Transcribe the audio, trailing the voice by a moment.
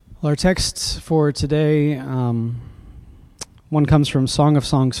Well, our text for today, one comes from Song of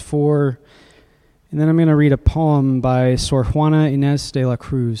Songs 4, and then I'm going to read a poem by Sor Juana Inés de la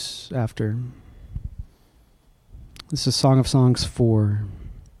Cruz after. This is Song of Songs 4.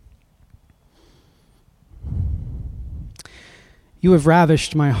 You have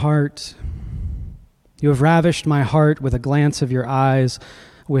ravished my heart. You have ravished my heart with a glance of your eyes,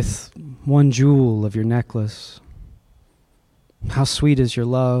 with one jewel of your necklace. How sweet is your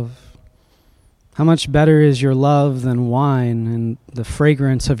love. How much better is your love than wine, and the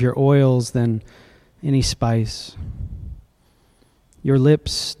fragrance of your oils than any spice. Your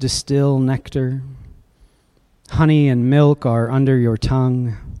lips distill nectar. Honey and milk are under your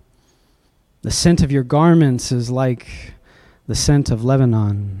tongue. The scent of your garments is like the scent of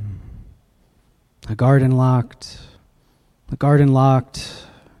Lebanon. A garden locked, a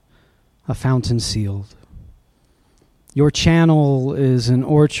fountain sealed. Your channel is an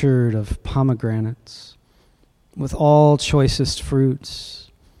orchard of pomegranates, with all choicest fruits,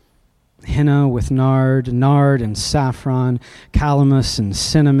 henna with nard and saffron, calamus and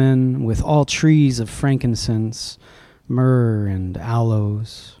cinnamon, with all trees of frankincense, myrrh and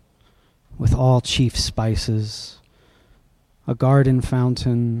aloes, with all chief spices, a garden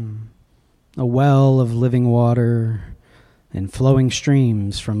fountain, a well of living water, and flowing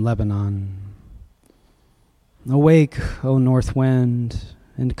streams from Lebanon. Awake, O north wind,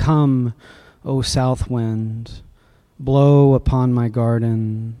 and come, O south wind, blow upon my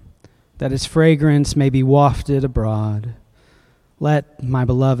garden, that its fragrance may be wafted abroad. Let my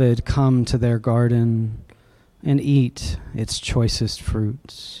beloved come to their garden and eat its choicest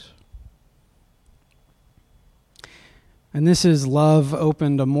fruits. And this is Love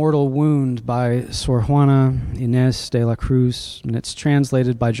Opened a Mortal Wound by Sor Juana Inés de la Cruz, and it's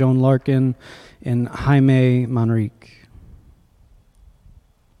translated by Joan Larkin and Jaime Manrique.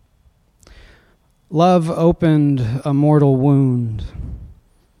 Love opened a mortal wound.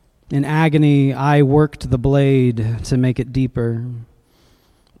 In agony, I worked the blade to make it deeper.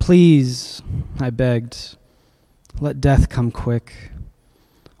 Please, I begged, let death come quick.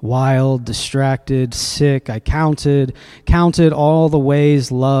 Wild, distracted, sick, I counted all the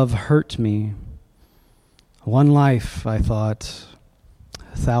ways love hurt me. One life, I thought,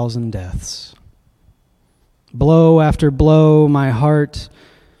 1,000 deaths. Blow after blow, my heart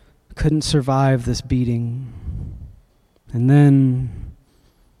couldn't survive this beating. And then,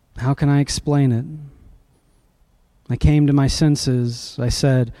 how can I explain it? I came to my senses. I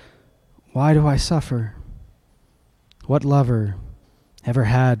said, why do I suffer? What lover ever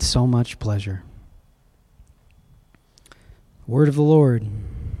had so much pleasure? Word of the Lord.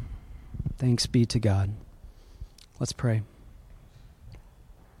 Thanks be to God. Let's pray.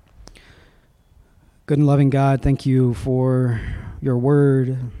 Good and loving God, thank you for your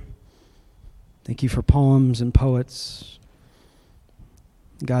word. Thank you for poems and poets.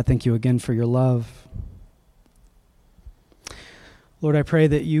 God, thank you again for your love. Lord, I pray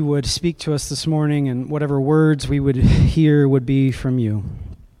that you would speak to us this morning, and whatever words we would hear would be from you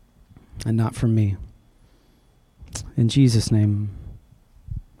and not from me. In Jesus' name,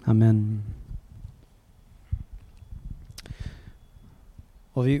 amen.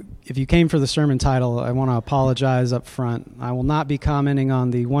 Well, if you came for the sermon title, I want to apologize up front. I will not be commenting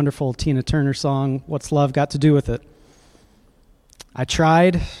on the wonderful Tina Turner song, What's Love Got to Do with It? I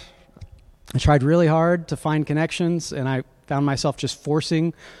tried really hard to find connections, and I found myself just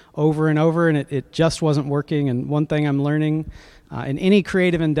forcing over and over, and it just wasn't working. And one thing I'm learning in any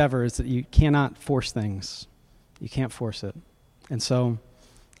creative endeavor is that you cannot force things. You can't force it. And so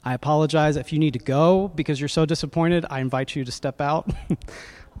I apologize. If you need to go because you're so disappointed, I invite you to step out.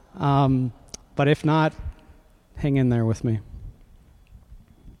 But if not, hang in there with me.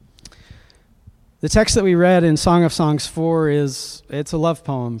 The text that we read in Song of Songs 4 it's a love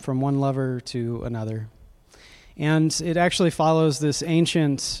poem from one lover to another. And it actually follows this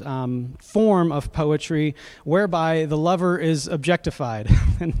ancient form of poetry whereby the lover is objectified.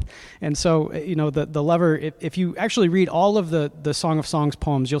 and so, you know, the lover, if you actually read all of the Song of Songs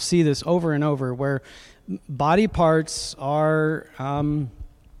poems, you'll see this over and over where body parts are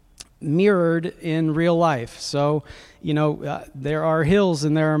mirrored in real life. So, you know, there are hills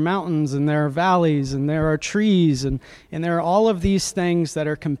and there are mountains and there are valleys and there are trees and there are all of these things that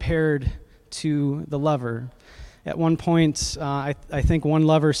are compared to the lover. At one point, I think one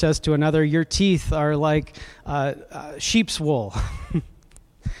lover says to another, your teeth are like sheep's wool,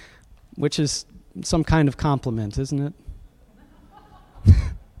 which is some kind of compliment, isn't it?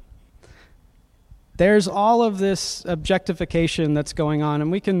 There's all of this objectification that's going on,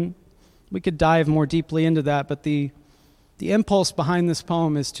 and we could dive more deeply into that, but the The impulse behind this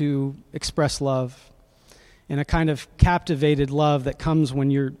poem is to express love, and a kind of captivated love that comes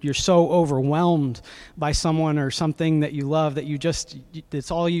when you're so overwhelmed by someone or something that you love that it's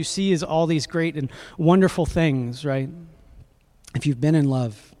all you see is all these great and wonderful things, right? If you've been in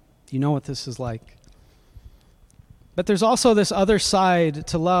love, you know what this is like. But there's also this other side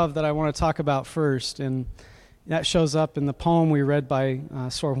to love that I want to talk about first, and that shows up in the poem we read by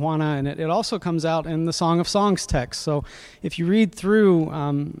Sor Juana, and it also comes out in the Song of Songs text. So if you read through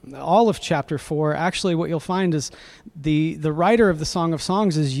all of chapter 4, actually what you'll find is the writer of the Song of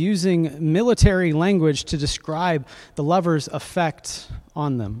Songs is using military language to describe the lover's effect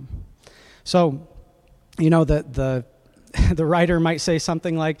on them. So, the writer might say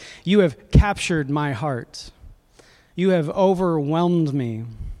something like, "You have captured my heart. You have overwhelmed me.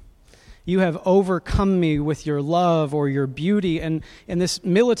 You have overcome me with your love or your beauty." And this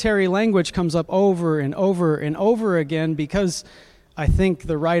military language comes up over and over and over again because I think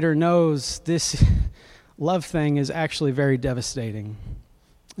the writer knows this love thing is actually very devastating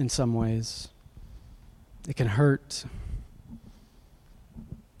in some ways. It can hurt.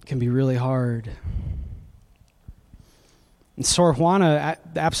 It can be really hard. And Sor Juana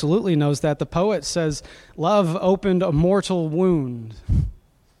absolutely knows that. The poet says, "Love opened a mortal wound."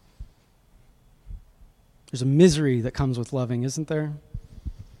 There's a misery that comes with loving, isn't there?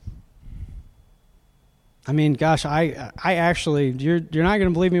 I mean, gosh, I actually, you're not going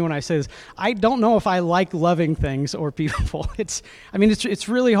to believe me when I say this. I don't know if I like loving things or people. It's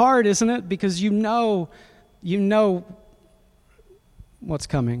really hard, isn't it? Because you know what's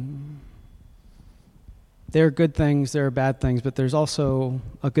coming. There are good things, there are bad things, but there's also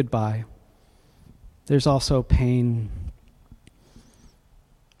a goodbye. There's also pain.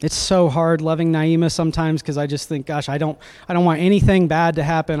 It's so hard loving Naima sometimes because I just think, gosh, I don't want anything bad to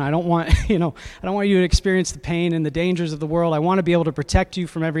happen. I don't want, I don't want you to experience the pain and the dangers of the world. I want to be able to protect you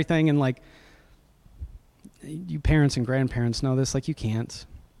from everything. And you parents and grandparents know this, you can't.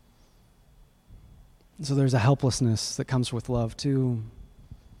 So there's a helplessness that comes with love too,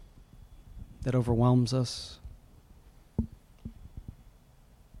 that overwhelms us.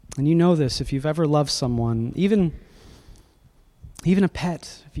 And you know this if you've ever loved someone, even a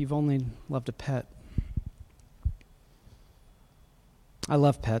pet, if you've only loved a pet. I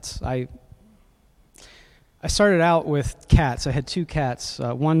love pets. I started out with cats. I had 2 cats.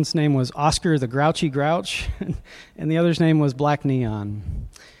 One's name was Oscar the Grouchy Grouch, and the other's name was Black Neon.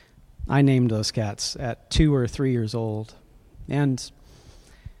 I named those cats at 2 or 3 years old. And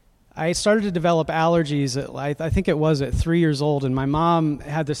I started to develop allergies, I think it was at 3 years old, and my mom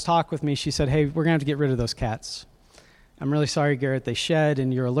had this talk with me. She said, "Hey, we're going to have to get rid of those cats. I'm really sorry, Garrett, they shed,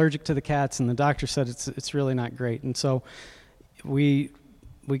 and you're allergic to the cats," and the doctor said it's really not great. And so we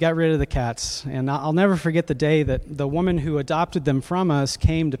got rid of the cats, and I'll never forget the day that the woman who adopted them from us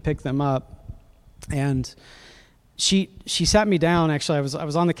came to pick them up, and she sat me down. Actually, I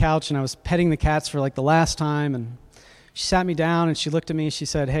was on the couch, and I was petting the cats for the last time, and she sat me down, and she looked at me, and she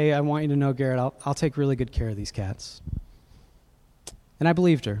said, "Hey, I want you to know, Garrett, I'll take really good care of these cats." And I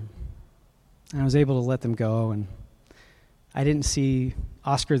believed her, and I was able to let them go, and I didn't see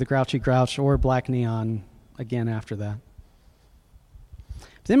Oscar the Grouchy Grouch or Black Neon again after that.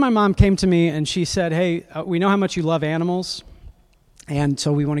 But then my mom came to me and she said, "Hey, we know how much you love animals, and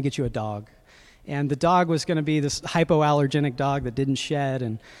so we want to get you a dog." And the dog was going to be this hypoallergenic dog that didn't shed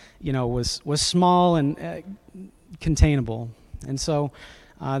and, was small and containable. And so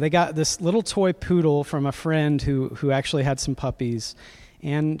they got this little toy poodle from a friend who actually had some puppies,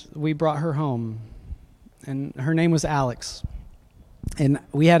 and we brought her home. And her name was Alex. And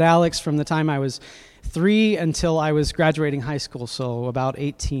we had Alex from the time I was 3 until I was graduating high school, so about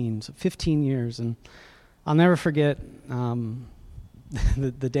 18, so 15 years. And I'll never forget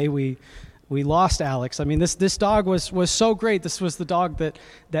the day we lost Alex. I mean, this dog was so great. This was the dog that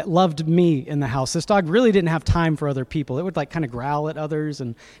loved me in the house. This dog really didn't have time for other people. It would kind of growl at others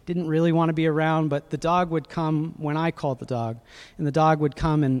and didn't really want to be around, but the dog would come when I called the dog, and the dog would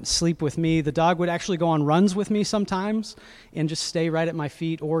come and sleep with me. The dog would actually go on runs with me sometimes and just stay right at my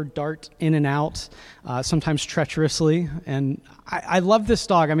feet or dart in and out, sometimes treacherously. And I love this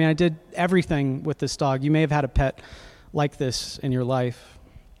dog. I mean, I did everything with this dog. You may have had a pet like this in your life.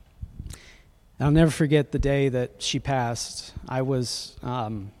 I'll never forget the day that she passed. I woke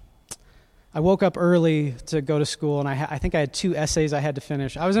up early to go to school, and I think I had 2 essays I had to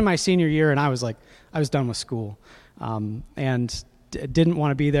finish. I was in my senior year, and I was done with school, and didn't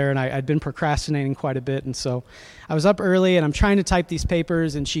want to be there, and I'd been procrastinating quite a bit, and so I was up early, and I'm trying to type these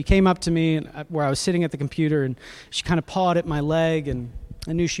papers, and she came up to me where I was sitting at the computer, and she kind of pawed at my leg, and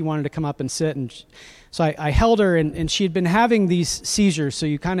I knew she wanted to come up and sit, and So I held her, and she had been having these seizures, so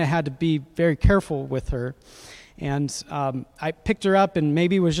you kind of had to be very careful with her. And I picked her up, and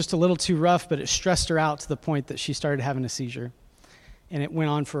maybe it was just a little too rough, but it stressed her out to the point that she started having a seizure. And it went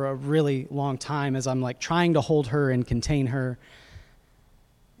on for a really long time as I'm like trying to hold her and contain her.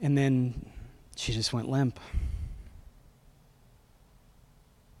 And then she just went limp.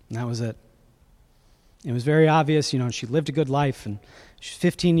 And that was it. It was very obvious, she lived a good life, and she's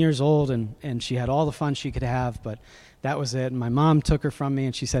 15 years old, and she had all the fun she could have, but that was it. And my mom took her from me,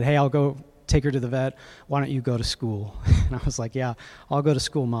 and she said, "Hey, I'll go take her to the vet. Why don't you go to school?" And I was like, "Yeah, I'll go to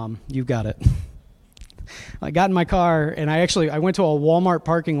school, Mom. You got it." I got in my car, and I went to a Walmart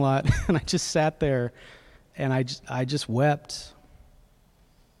parking lot, and I just sat there, and I just wept.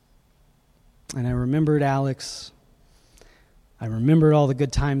 And I remembered Alex. I remembered all the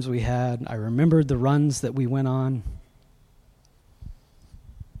good times we had. I remembered the runs that we went on.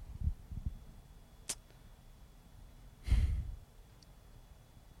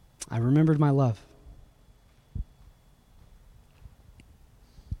 I remembered my love.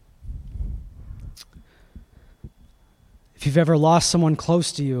 If you've ever lost someone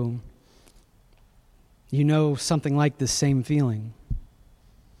close to you, you know something like this same feeling.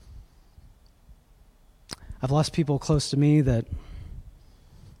 I've lost people close to me that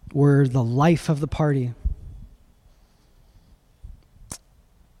were the life of the party.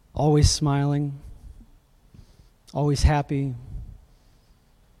 Always smiling, always happy.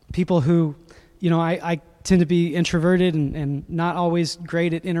 People who, I tend to be introverted and not always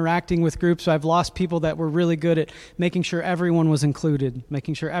great at interacting with groups, so I've lost people that were really good at making sure everyone was included,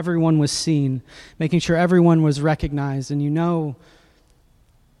 making sure everyone was seen, making sure everyone was recognized, and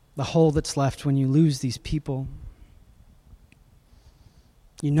the hole that's left when you lose these people.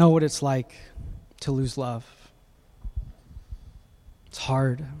 You know what it's like to lose love. It's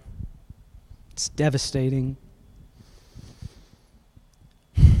hard. It's devastating.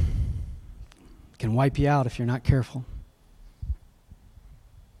 It can wipe you out if you're not careful.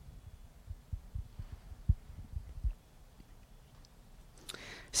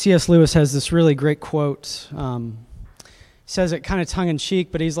 C.S. Lewis has this really great quote. Says it kind of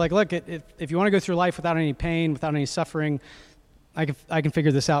tongue-in-cheek, but he's like, look, if you want to go through life without any pain, without any suffering, I can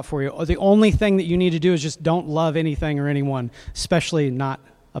figure this out for you. The only thing that you need to do is just don't love anything or anyone, especially not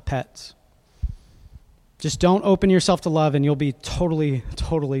a pet. Just don't open yourself to love, and you'll be totally,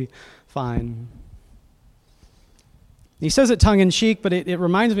 totally fine. He says it tongue-in-cheek, but it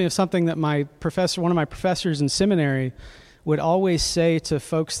reminds me of something that one of my professors in seminary would always say to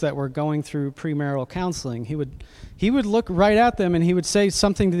folks that were going through premarital counseling. He would look right at them, and he would say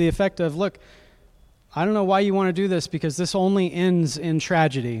something to the effect of, look, I don't know why you want to do this, because this only ends in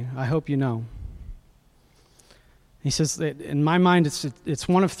tragedy. I hope you know. He says, that in my mind, it's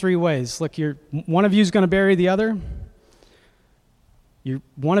one of three ways. Look, one of you is going to bury the other.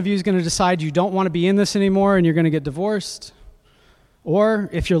 One of you is going to decide you don't want to be in this anymore, and you're going to get divorced. Or,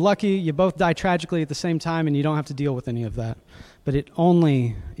 if you're lucky, you both die tragically at the same time, and you don't have to deal with any of that. But it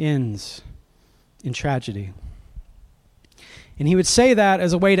only ends in tragedy. And he would say that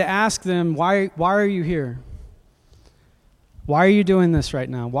as a way to ask them, why are you here? Why are you doing this right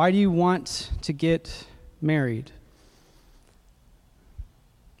now? Why do you want to get married?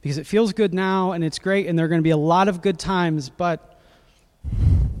 Because it feels good now, and it's great, and there are going to be a lot of good times, but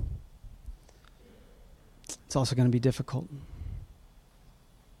it's also going to be difficult.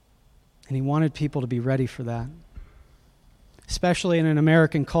 And he wanted people to be ready for that. Especially in an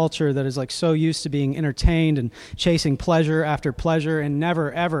American culture that is like so used to being entertained and chasing pleasure after pleasure and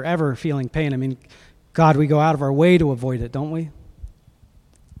never, ever, ever feeling pain. I mean, God, we go out of our way to avoid it, don't we?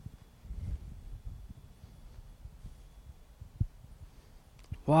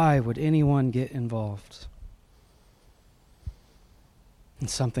 Why would anyone get involved in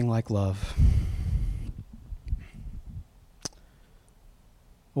something like love?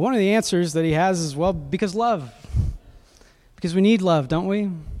 One of the answers that he has is, well, because love. Because we need love, don't we?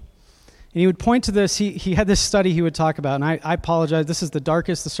 And he would point to this. He had this study he would talk about, and I apologize. This is the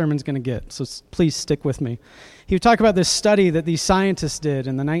darkest the sermon's going to get, so please stick with me. He would talk about this study that these scientists did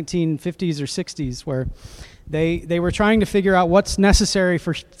in the 1950s or 60s where they were trying to figure out what's necessary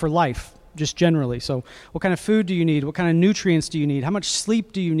for life, just generally. So what kind of food do you need? What kind of nutrients do you need? How much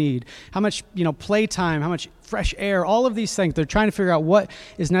sleep do you need? How much playtime? How much fresh air? All of these things. They're trying to figure out what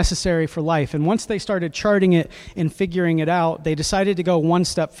is necessary for life. And once they started charting it and figuring it out, they decided to go one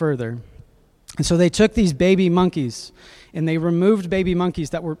step further. And so they took these baby monkeys and they removed baby monkeys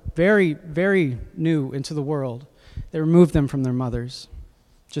that were very, very new into the world. They removed them from their mothers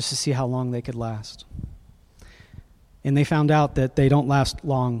just to see how long they could last. And they found out that they don't last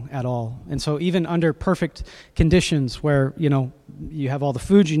long at all. And so even under perfect conditions where, you have all the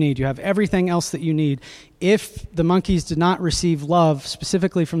food you need, you have everything else that you need, if the monkeys did not receive love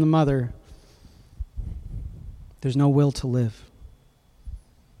specifically from the mother, there's no will to live.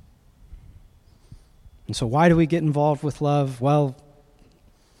 And so why do we get involved with love? Well,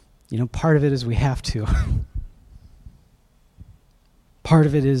 part of it is we have to. Part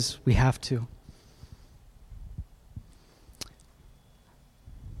of it is we have to.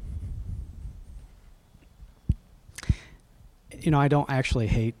 I don't actually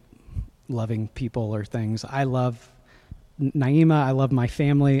hate loving people or things. I love Naima. I love my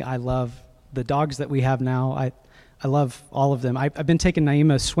family. I love the dogs that we have now. I love all of them. I've been taking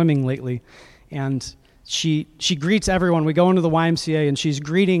Naima swimming lately, and she greets everyone. We go into the YMCA, and she's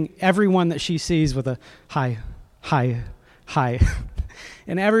greeting everyone that she sees with a hi, hi, hi.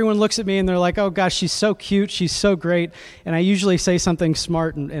 And everyone looks at me, and they're like, oh, gosh, she's so cute. She's so great. And I usually say something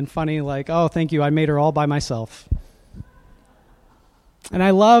smart and funny like, oh, thank you. I made her all by myself. And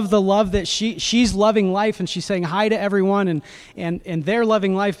I love the love that she's loving life, and she's saying hi to everyone, and they're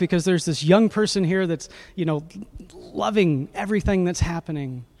loving life because there's this young person here that's, loving everything that's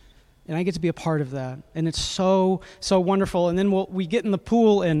happening. And I get to be a part of that. And it's so, so wonderful. And then we get in the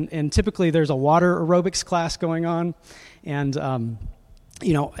pool, and typically there's a water aerobics class going on. And,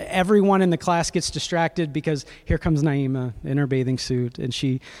 everyone in the class gets distracted because here comes Naima in her bathing suit, and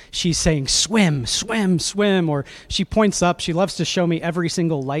she's saying, swim, swim, swim, or she points up. She loves to show me every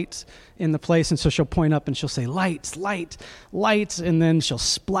single light in the place, and so she'll point up and she'll say, lights, light, lights, and then she'll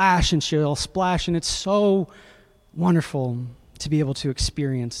splash, and it's so wonderful to be able to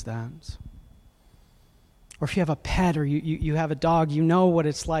experience that. Or if you have a pet or you have a dog, you know what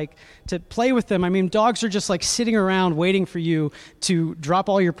it's like to play with them. I mean, dogs are just like sitting around waiting for you to drop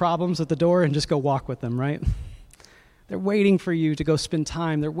all your problems at the door and just go walk with them, right? They're waiting for you to go spend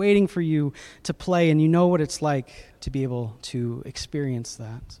time. They're waiting for you to play, and you know what it's like to be able to experience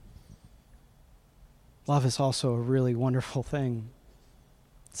that. Love is also a really wonderful thing.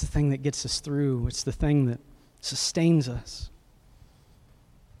 It's the thing that gets us through. It's the thing that sustains us.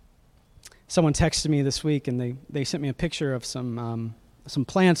 Someone texted me this week, and they sent me a picture of some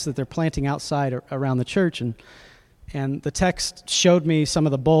plants that they're planting outside around the church, and the text showed me some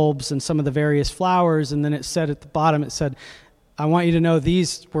of the bulbs and some of the various flowers, and then it said at the bottom, it said, I want you to know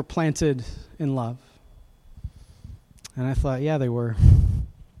these were planted in love. And I thought, yeah, they were.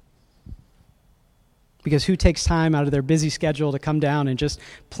 Because who takes time out of their busy schedule to come down and just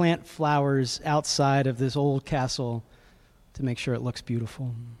plant flowers outside of this old castle to make sure it looks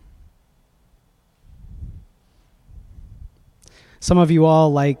beautiful? Some of you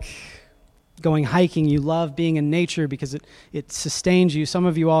all like going hiking. You love being in nature because it sustains you. Some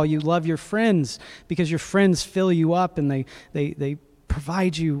of you all, you love your friends because your friends fill you up and they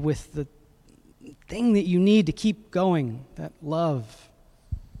provide you with the thing that you need to keep going, that love.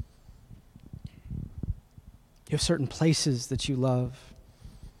 You have certain places that you love.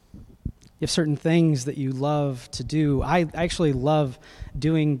 You have certain things that you love to do. I actually love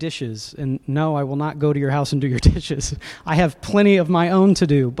doing dishes. And no, I will not go to your house and do your dishes. I have plenty of my own to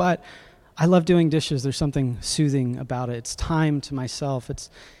do, but I love doing dishes. There's something soothing about it. It's time to myself.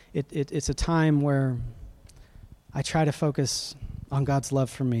 It's a time where I try to focus on God's love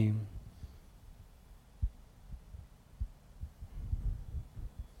for me.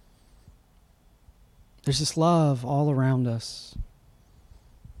 There's this love all around us.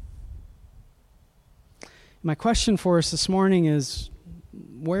 My question for us this morning is,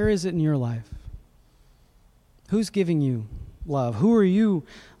 where is it in your life? Who's giving you love? Who are you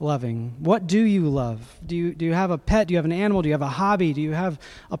loving? What do you love? Do you have a pet? Do you have an animal? Do you have a hobby? Do you have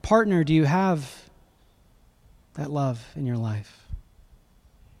a partner? Do you have that love in your life?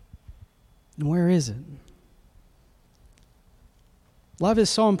 And where is it? Love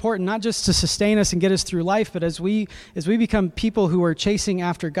is so important, not just to sustain us and get us through life, but as we become people who are chasing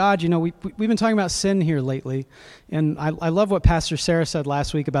after God. We've been talking about sin here lately, and I love what Pastor Sarah said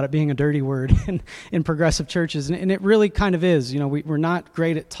last week about it being a dirty word in progressive churches, and it really kind of is. We're not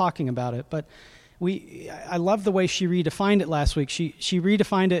great at talking about it, but I love the way she redefined it last week. She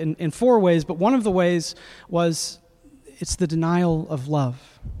redefined it in 4 ways, but one of the ways was it's the denial of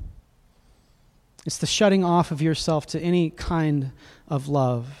love. It's the shutting off of yourself to any kind of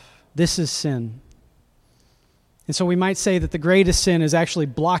love. This is sin. And so we might say that the greatest sin is actually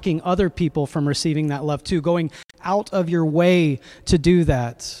blocking other people from receiving that love too, going out of your way to do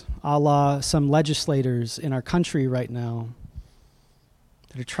that, a la some legislators in our country right now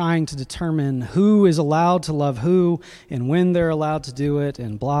that are trying to determine who is allowed to love who and when they're allowed to do it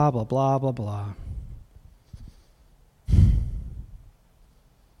and blah, blah, blah, blah, blah.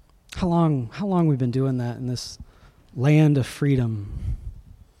 How long we've been doing that in this land of freedom,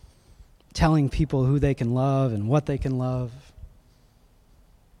 telling people who they can love and what they can love.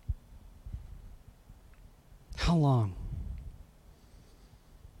 How long?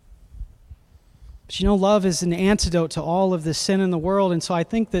 But love is an antidote to all of the sin in the world. And so I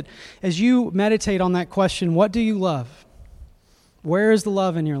think that as you meditate on that question, what do you love? Where is the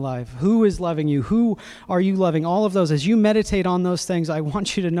love in your life? Who is loving you? Who are you loving? All of those. As you meditate on those things, I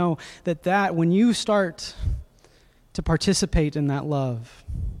want you to know that when you start to participate in that love,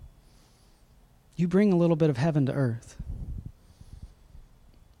 you bring a little bit of heaven to earth.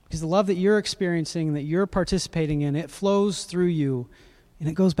 Because the love that you're experiencing, that you're participating in, it flows through you and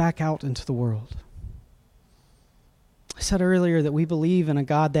it goes back out into the world. I said earlier that we believe in a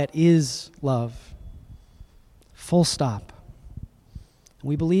God that is love. Full stop.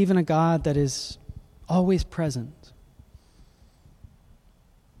 We believe in a God that is always present.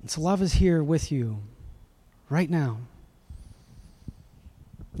 And so love is here with you right now.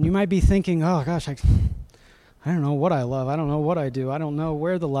 And you might be thinking, oh gosh, I don't know what I love. I don't know what I do. I don't know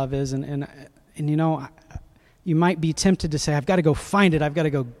where the love is. And you might be tempted to say, I've got to go find it. I've got to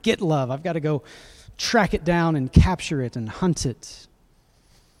go get love. I've got to go track it down and capture it and hunt it.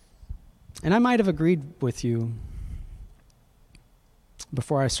 And I might have agreed with you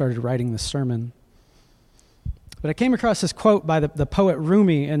before I started writing this sermon. But I came across this quote by the poet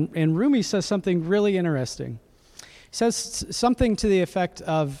Rumi, and Rumi says something really interesting. He says something to the effect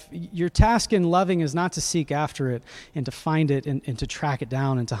of, your task in loving is not to seek after it and to find it and to track it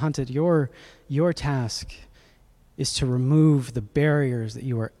down and to hunt it. Your task is to remove the barriers that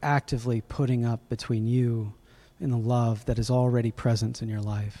you are actively putting up between you and the love that is already present in your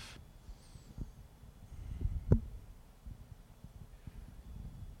life.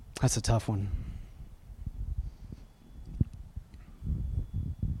 That's a tough one.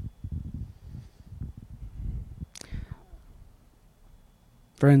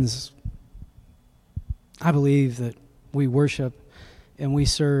 Friends, I believe that we worship and we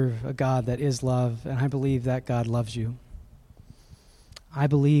serve a God that is love, and I believe that God loves you. I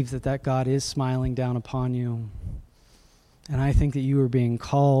believe that God is smiling down upon you, and I think that you are being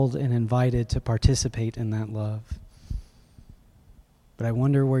called and invited to participate in that love. But I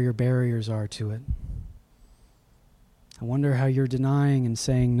wonder where your barriers are to it. I wonder how you're denying and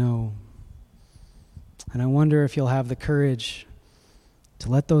saying no. And I wonder if you'll have the courage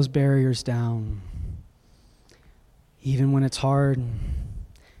to let those barriers down, even when it's hard,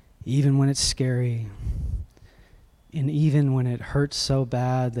 even when it's scary, and even when it hurts so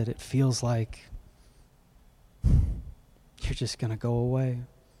bad that it feels like you're just going to go away.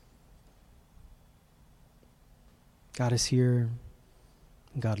 God is here.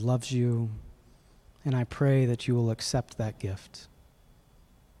 God loves you, and I pray that you will accept that gift.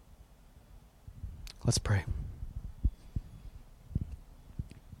 Let's pray.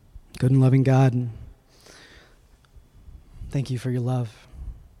 Good and loving God, thank you for your love.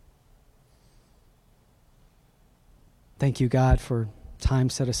 Thank you, God, for time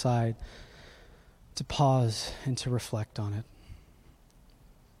set aside to pause and to reflect on it.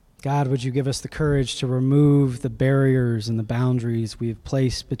 God, would you give us the courage to remove the barriers and the boundaries we have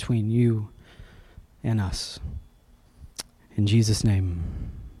placed between you and us. In Jesus'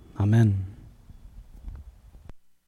 name, amen.